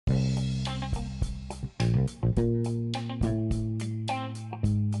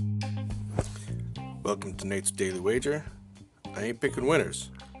Welcome to Nate's Daily Wager. I ain't picking winners,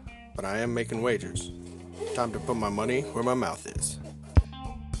 but I am making wagers. Time to put my money where my mouth is.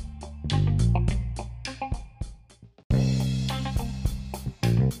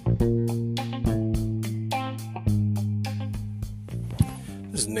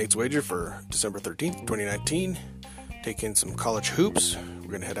 This is Nate's Wager for December 13th, 2019. Taking some college hoops.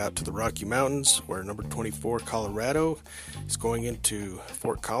 We're going to head out to the Rocky Mountains where number 24 Colorado is going into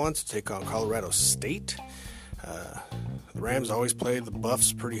Fort Collins to take on Colorado State. The Rams always play the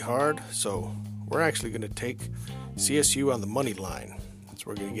Buffs pretty hard, so we're actually going to take CSU on the money line. So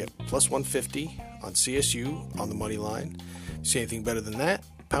we're going to get plus 150 on CSU on the money line. If you see anything better than that,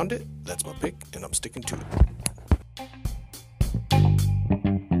 pound it. That's my pick, and I'm sticking to it.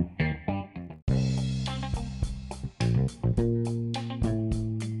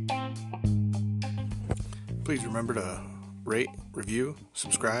 Please remember to rate, review,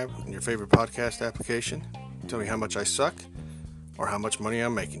 subscribe in your favorite podcast application. Tell me how much I suck or how much money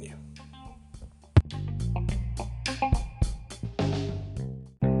I'm making you.